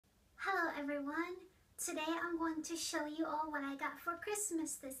everyone. Today I'm going to show you all what I got for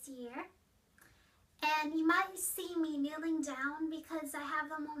Christmas this year. And you might see me kneeling down because I have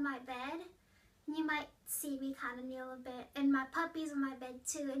them on my bed. And you might see me kind of kneel a bit. And my puppy's on my bed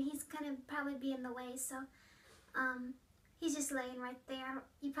too, and he's going to probably be in the way. So he's just laying right there.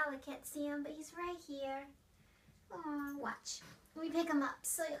 You probably can't see him, but he's right here. Oh, watch. Let me pick him up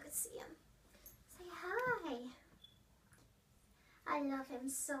so you can see him. Say hi. I love him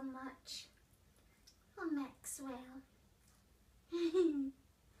so much. Oh, Maxwell.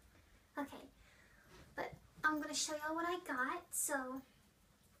 Okay, but I'm going to show y'all what I got. So,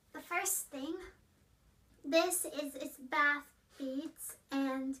 the first thing, this is it's bath beads,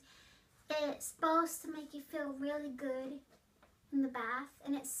 and it's supposed to make you feel really good in the bath,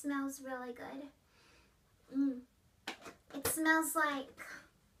 and it smells really good. It smells like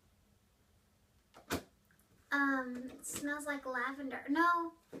lavender.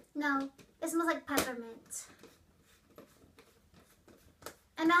 No, it smells like peppermint.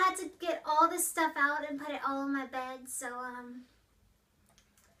 And I had to get all this stuff out and put it all on my bed, so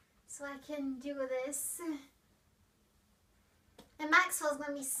I can do this. And Maxwell's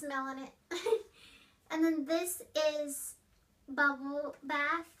gonna be smelling it. And then this is bubble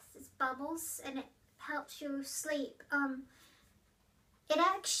bath. It's bubbles, and it helps you sleep. It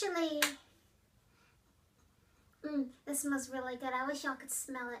actually, this smells really good. I wish y'all could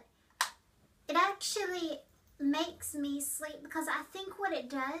smell it. It actually makes me sleep because I think what it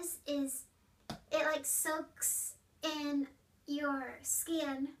does is it like soaks in your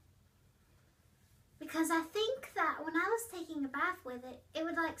skin. Because I think that when I was taking a bath with it, it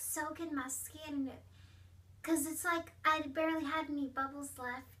would like soak in my skin. Because it's like I barely had any bubbles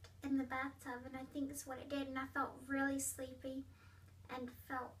left in the bathtub, and I think that's what it did, and I felt really sleepy and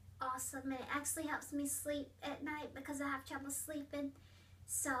felt awesome. And it actually helps me sleep at night because I have trouble sleeping,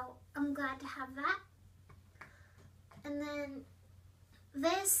 so I'm glad to have that. And then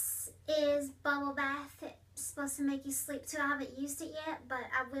this is bubble bath. It's supposed to make you sleep too. I haven't used it yet, but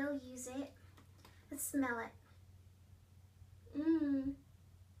I will use it. Let's smell it.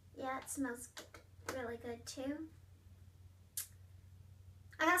 Yeah, it smells really good too.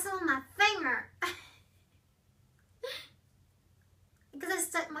 I got some on my finger. Because I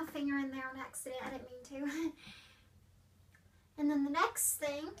stuck my finger in there on accident. I didn't mean to. And then the next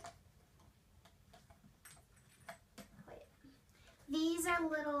thing. Wait. These are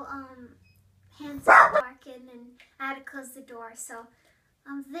little hand barking, and I had to close the door. So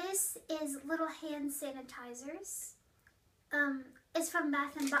this is little hand sanitizers. It's from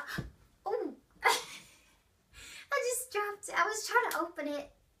Bath and Body. Oh! I just dropped it. I was trying to open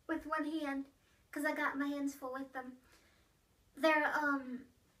it with one hand because I got my hands full with them. They're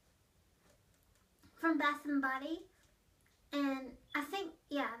from Bath and Body, and I think,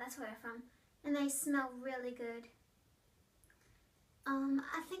 yeah, that's where they're from. And they smell really good.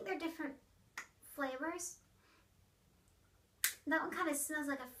 I think they're different flavors. That one kind of smells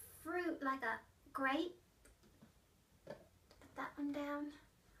like a fruit, like a grape. Put that one down.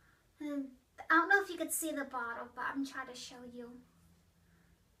 And I don't know if you could see the bottle, but I'm trying to show you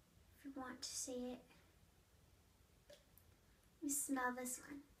if you want to see it. Let me smell this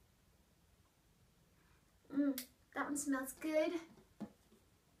one. That one smells good.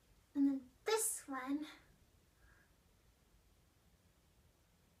 And then this one.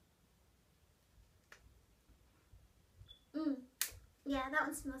 Yeah, that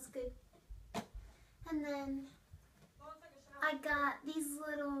one smells good. And then I got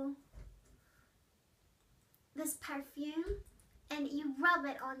this perfume, and you rub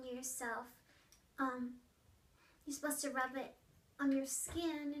it on yourself. You're supposed to rub it on your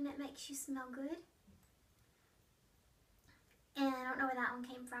skin, and it makes you smell good. And I don't know where that one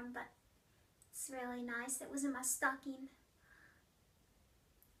came from, but it's really nice. It was in my stocking.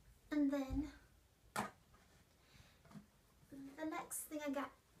 And then the next thing I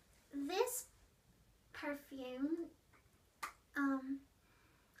got, this perfume.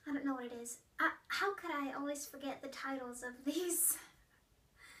 I don't know what it is. How could I always forget the titles of these?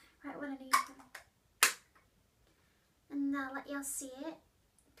 Right, what I need to. And I'll let y'all see it.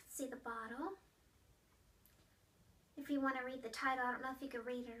 You can see the bottle. If you want to read the title, I don't know if you can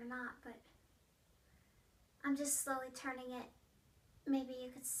read it or not, but I'm just slowly turning it. Maybe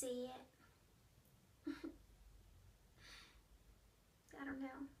you could see it. I don't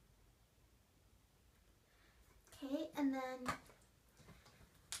know. Okay, and then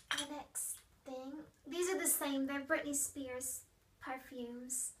the next thing. These are the same. They're Britney Spears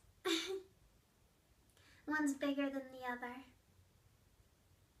perfumes. One's bigger than the other.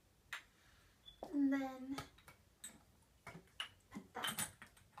 And then put that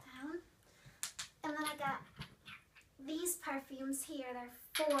down. perfumes here.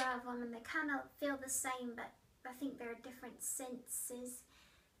 There are 4 of them, and they kind of feel the same, but I think they're different senses.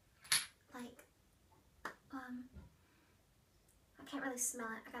 Like, I can't really smell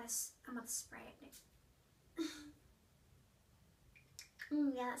it. I'm gonna spray it.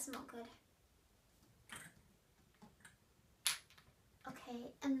 Yeah, that smells good.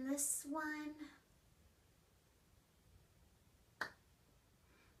 Okay, and this one.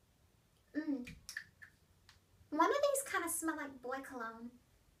 One of these kind of smell like boy cologne.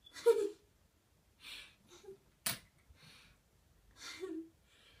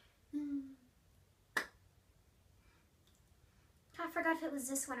 I forgot if it was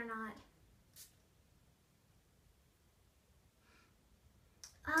this one or not.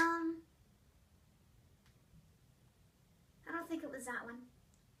 I don't think it was that one.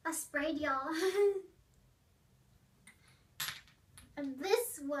 I sprayed y'all. And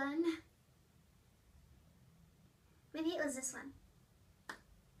this one, maybe it was this one.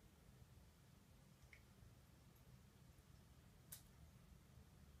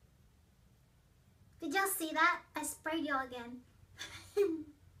 Did y'all see that? I sprayed y'all again.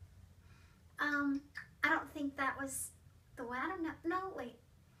 I don't think that was the one. I don't know. No, wait.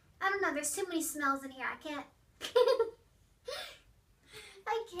 I don't know. There's too many smells in here. I can't.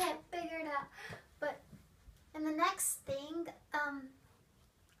 I can't figure it out. But, and the next thing,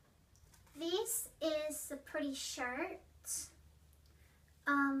 this is a pretty shirt.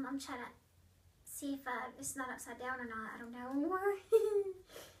 I'm trying to see if it's not upside down or not. I don't know.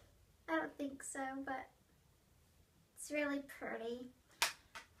 I don't think so, but it's really pretty.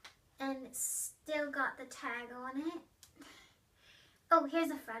 And it's still got the tag on it. Oh, here's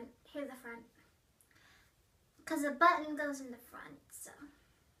the front. Here's the front. Because the button goes in the front, so.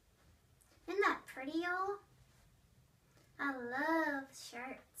 Isn't that pretty, y'all? I love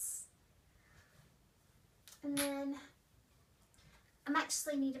shirts. And then, I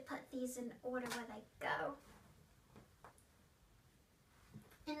actually need to put these in order where they go.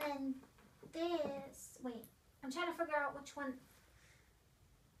 And then this, wait, I'm trying to figure out which one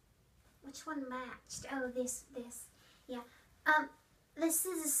matched. Oh, this, yeah. This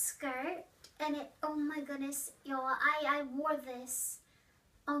is a skirt, and it, oh my goodness, y'all, I wore this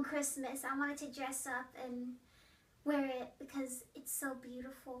on Christmas. I wanted to dress up and wear it because it's so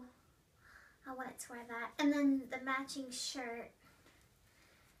beautiful. I wanted to wear that. And then the matching shirt.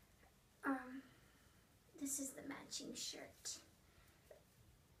 This is the matching shirt.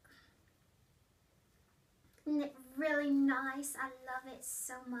 And it's really nice. I love it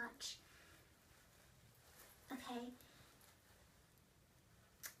so much. Okay.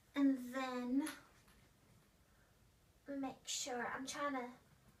 And then make sure, I'm trying to,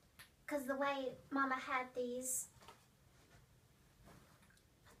 because the way Mama had these,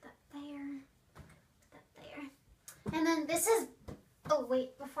 put that there, put that there. And then this is, oh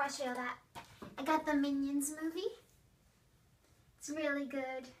wait, before I show you that, I got the Minions movie. It's really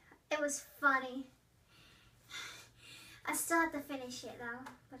good. It was funny. I still have to finish it though,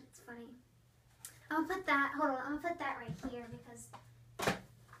 but it's funny. I'm gonna put that, hold on, I'm gonna put that right here because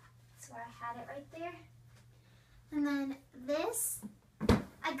that's where I had it right there. And then this,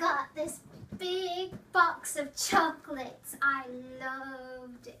 I got this big box of chocolates. I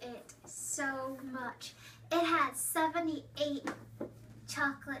loved it so much. It had 78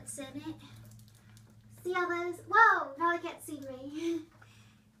 chocolates in it. See all those? Whoa, now they can't see me.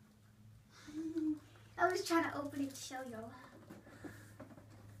 I was trying to open it to show y'all.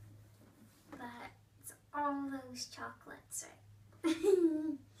 But it's all those chocolates,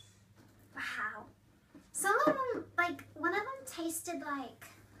 right? Wow. Some of them, like, one of them tasted like,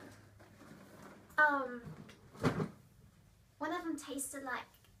 one of them tasted like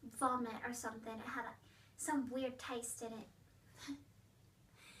vomit or something. It had some weird taste in it.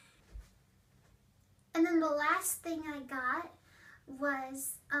 And then the last thing I got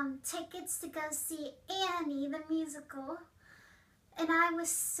was tickets to go see Annie, the musical. And I was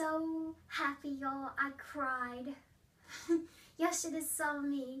so happy, y'all. I cried. Y'all should have saw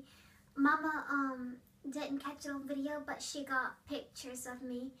me. Mama didn't catch it on video, but she got pictures of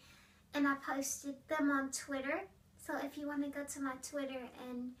me. And I posted them on Twitter. So if you want to go to my Twitter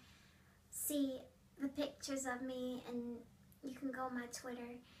and see the pictures of me, and you can go on my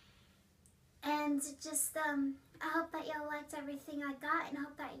Twitter. And just, I hope that y'all liked everything I got, and I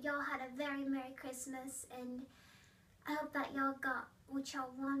hope that y'all had a very Merry Christmas, and I hope that y'all got what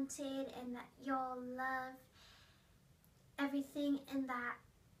y'all wanted, and that y'all love everything, and that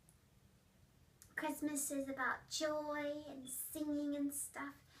Christmas is about joy and singing and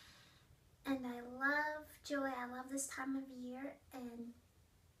stuff. And I love joy. I love this time of year, and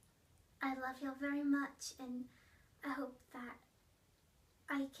I love y'all very much, and I hope that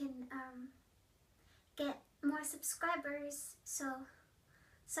I can get more subscribers, so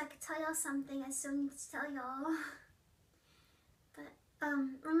I could tell y'all something. I still need to tell y'all. But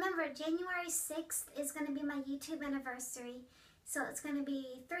remember, January 6th is going to be my YouTube anniversary. So it's going to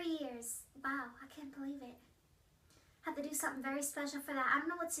be 3 years. Wow, I can't believe it. Have to do something very special for that. I don't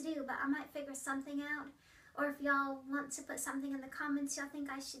know what to do, but I might figure something out. Or if y'all want to put something in the comments y'all think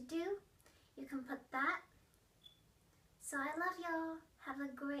I should do, you can put that. So I love y'all. Have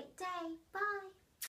a great day. Bye.